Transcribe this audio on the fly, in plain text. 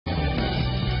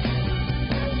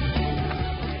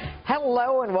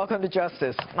Hello and welcome to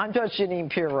Justice. I'm Judge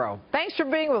Jeanine. Thanks for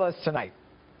being with us tonight.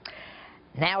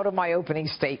 Now to my opening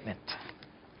statement.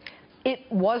 It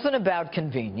wasn't about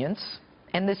convenience,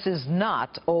 and this is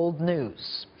not old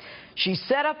news. She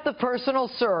set up the personal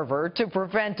server to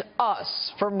prevent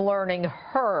us from learning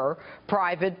her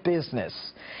private business.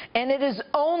 And it is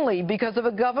only because of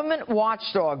a government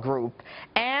watchdog group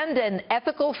and an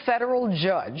ethical federal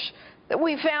judge that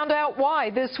we found out why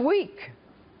this week.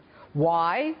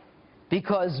 Why?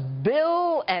 Because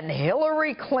Bill and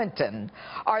Hillary Clinton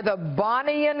are the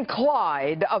Bonnie and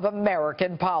Clyde of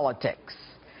American politics.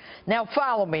 Now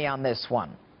follow me on this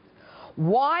one.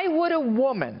 Why would a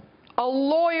woman, a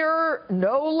lawyer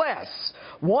no less,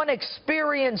 one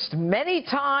experienced many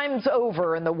times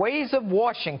over in the ways of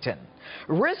Washington,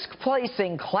 risk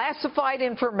placing classified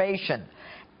information,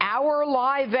 our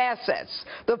live assets,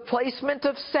 the placement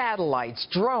of satellites,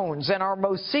 drones, and our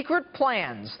most secret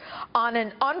plans on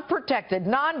an unprotected,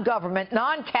 non-government,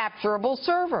 non-capturable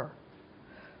server?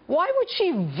 Why would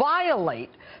she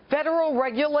violate federal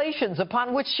regulations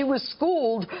upon which she was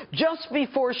schooled just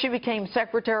before she became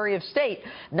Secretary of State,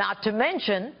 not to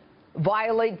mention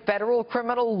violate federal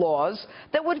criminal laws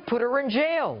that would put her in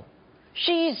jail?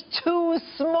 She's too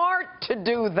smart to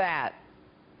do that.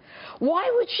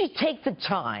 Why would she take the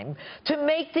time to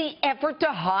make the effort to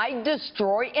hide,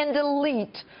 destroy, and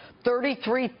delete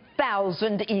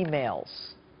 33,000 emails?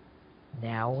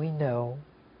 Now we know.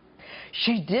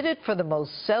 She did it for the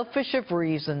most selfish of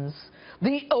reasons,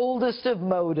 the oldest of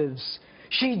motives.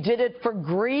 She did it for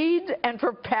greed and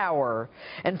for power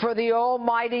and for the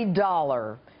almighty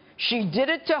dollar. She did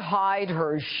it to hide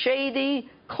her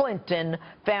shady Clinton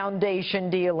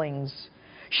Foundation dealings.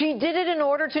 She did it in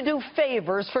order to do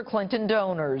favors for Clinton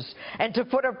donors and to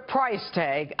put a price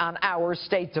tag on our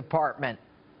State Department.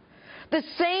 The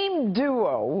same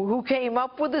duo who came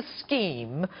up with a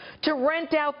scheme to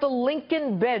rent out the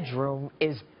Lincoln bedroom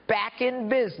is back in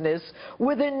business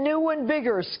with a new and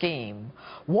bigger scheme,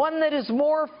 one that is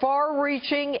more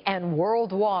far-reaching and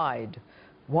worldwide,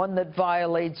 one that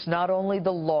violates not only the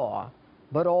law,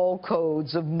 but all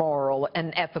codes of moral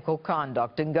and ethical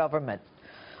conduct in government.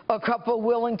 A couple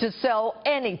willing to sell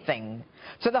anything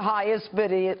to the highest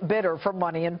bidder for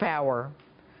money and power.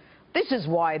 This is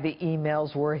why the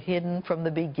emails were hidden from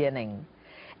the beginning.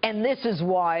 And this is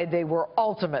why they were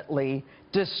ultimately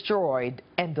destroyed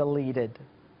and deleted.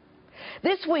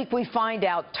 This week we find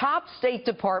out top State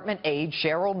Department aide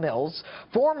Cheryl Mills,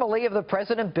 formerly of the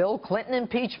President Bill Clinton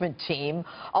impeachment team,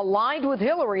 aligned with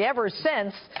Hillary ever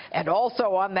since, and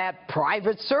also on that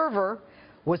private server,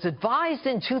 was advised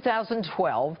in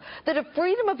 2012 that a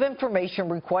Freedom of Information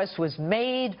request was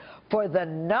made for the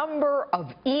number of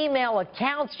email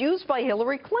accounts used by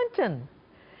Hillary Clinton.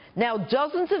 Now,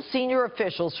 dozens of senior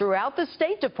officials throughout the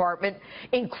State Department,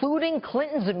 including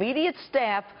Clinton's immediate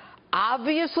staff,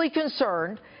 obviously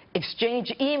concerned,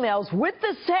 exchanged emails with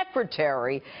the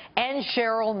secretary and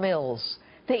Cheryl Mills.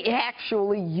 They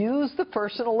actually used the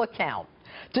personal account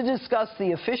to discuss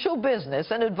the official business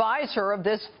and advise her of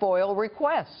this FOIL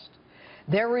request.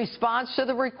 Their response to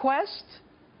the request?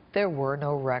 There were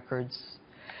no records.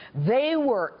 They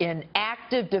were in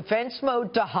active defense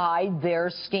mode to hide their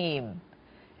scheme.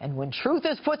 And when truth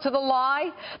is put to the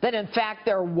lie, that in fact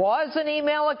there was an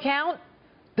email account,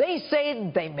 they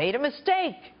say they made a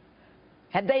mistake.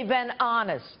 Had they been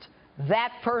honest,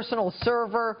 that personal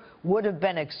server would have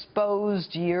been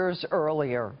exposed years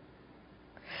earlier.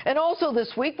 And also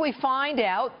this week we find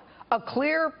out a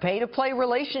clear pay-to-play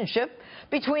relationship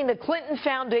between the Clinton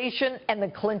Foundation and the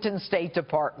Clinton State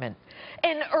Department.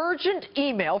 An urgent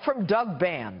email from Doug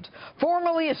Band,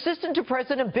 formerly assistant to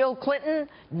President Bill Clinton,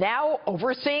 now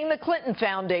overseeing the Clinton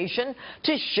Foundation,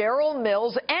 to Cheryl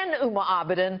Mills and Uma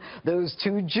Abedin, those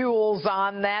two jewels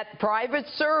on that private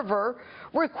server,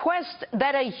 request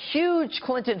that a huge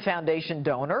Clinton Foundation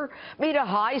donor meet a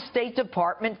high State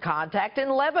Department contact in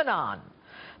Lebanon.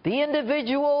 The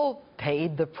individual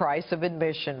paid the price of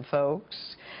admission, folks.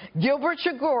 Gilbert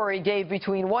Chagoury gave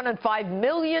between $1 and $5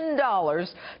 million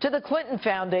to the Clinton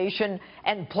Foundation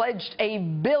and pledged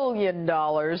 $1 billion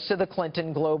to the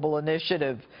Clinton Global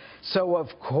Initiative. So, of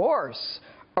course,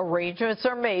 arrangements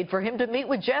are made for him to meet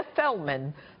with Jeff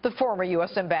Feldman, the former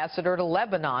U.S. ambassador to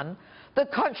Lebanon, the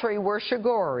country where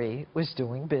Chagoury was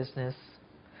doing business.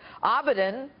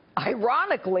 Abedin,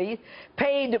 ironically,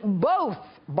 paid both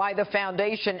by the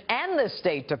Foundation and the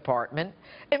State Department,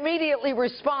 immediately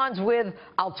responds with,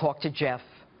 "I'll talk to Jeff,"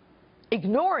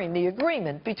 ignoring the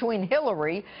agreement between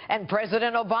Hillary and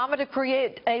President Obama to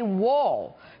create a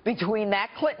wall between that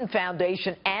Clinton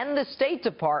Foundation and the State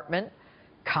Department,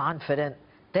 confident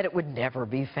that it would never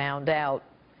be found out.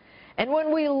 And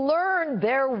when we learn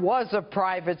there was a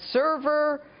private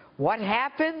server, what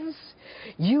happens?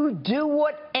 You do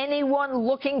what anyone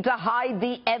looking to hide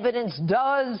the evidence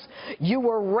does.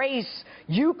 You erase,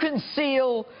 you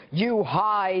conceal, you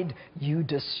hide, you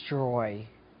destroy.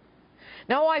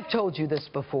 Now, I've told you this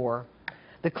before.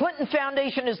 The Clinton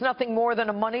Foundation is nothing more than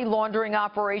a money laundering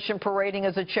operation parading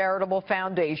as a charitable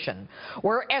foundation,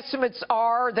 where estimates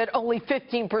are that only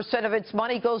 15% of its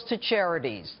money goes to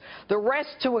charities, the rest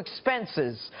to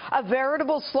expenses, a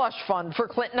veritable slush fund for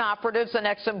Clinton operatives and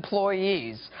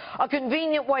ex-employees, a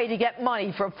convenient way to get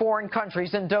money from foreign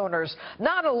countries and donors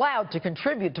not allowed to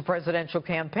contribute to presidential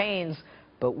campaigns,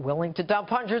 but willing to dump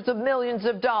hundreds of millions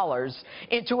of dollars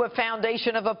into a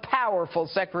foundation of a powerful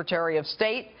Secretary of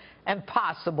State and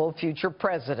possible future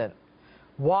president.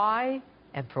 Why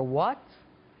and for what?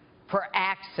 For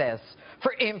access,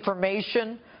 for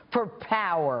information, for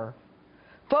power.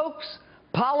 Folks,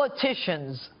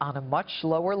 politicians on a much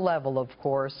lower level, of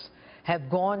course, have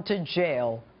gone to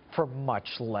jail for much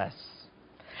less.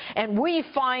 And we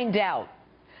find out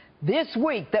this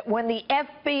week that when the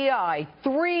FBI,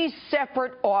 3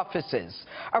 separate offices,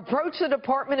 approached the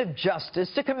Department of Justice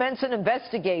to commence an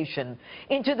investigation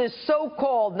into this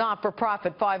so-called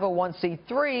not-for-profit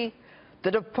 501c3, the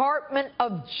Department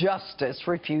of Justice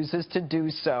refuses to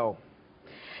do so.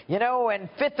 You know, and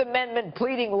Fifth Amendment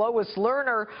pleading Lois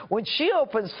Lerner, when she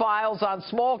opens files on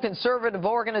small conservative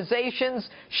organizations,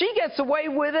 she gets away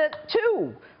with it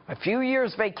too. A few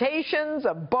years vacations,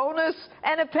 a bonus,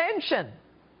 and a pension.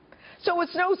 So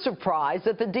it's no surprise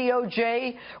that the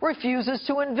DOJ refuses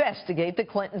to investigate the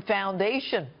Clinton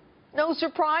Foundation. No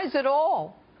surprise at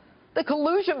all. The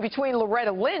collusion between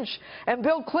Loretta Lynch and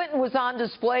Bill Clinton was on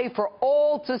display for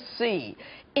all to see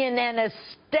in an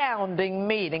astounding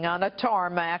meeting on a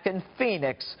tarmac in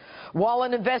Phoenix, while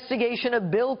an investigation of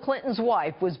Bill Clinton's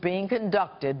wife was being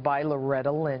conducted by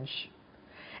Loretta Lynch.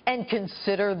 And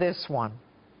consider this one.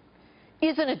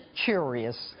 Isn't it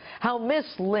curious how Miss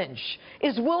Lynch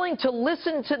is willing to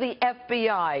listen to the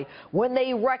FBI when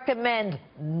they recommend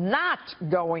not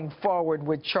going forward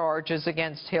with charges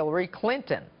against Hillary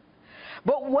Clinton?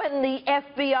 But when the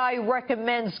FBI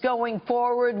recommends going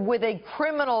forward with a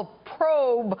criminal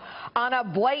probe on a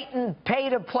blatant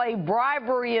pay-to-play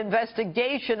bribery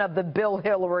investigation of the Bill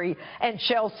Hillary and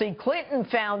Chelsea Clinton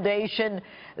Foundation,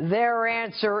 their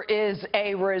answer is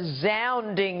a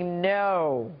resounding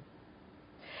no.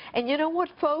 And you know what,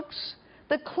 folks?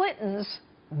 The Clintons,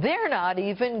 they're not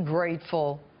even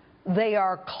grateful. They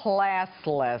are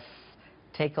classless.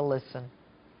 Take a listen.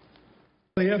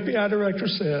 The FBI director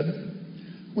said,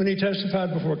 when he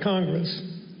testified before Congress,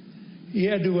 he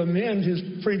had to amend his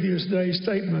previous day's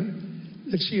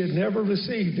statement that she had never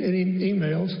received any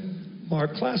emails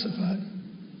marked classified.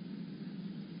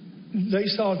 They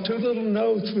saw 2 little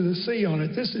notes with a C on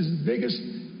it. This is the biggest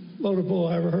load of bull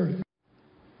I ever heard.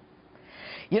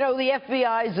 You know, the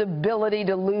FBI's ability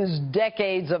to lose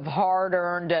decades of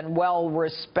hard-earned and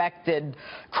well-respected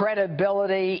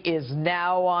credibility is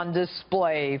now on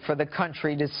display for the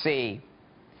country to see.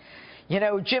 You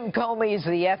know, Jim Comey is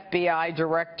the FBI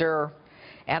director,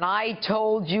 and I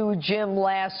told you, Jim,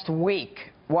 last week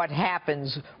what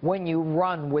happens when you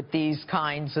run with these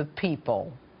kinds of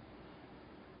people.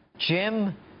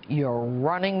 Jim, you're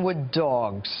running with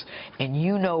dogs, and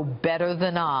you know better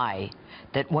than I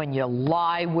that when you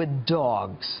lie with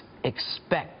dogs,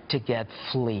 expect to get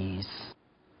fleas.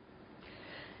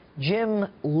 Jim,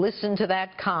 listen to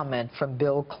that comment from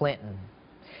Bill Clinton.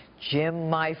 Jim,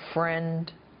 my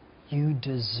friend, you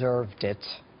deserved it.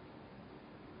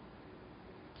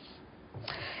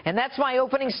 And that's my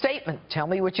opening statement. Tell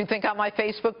me what you think on my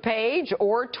Facebook page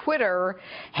or Twitter,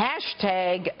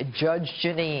 #Judge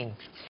Jeanine.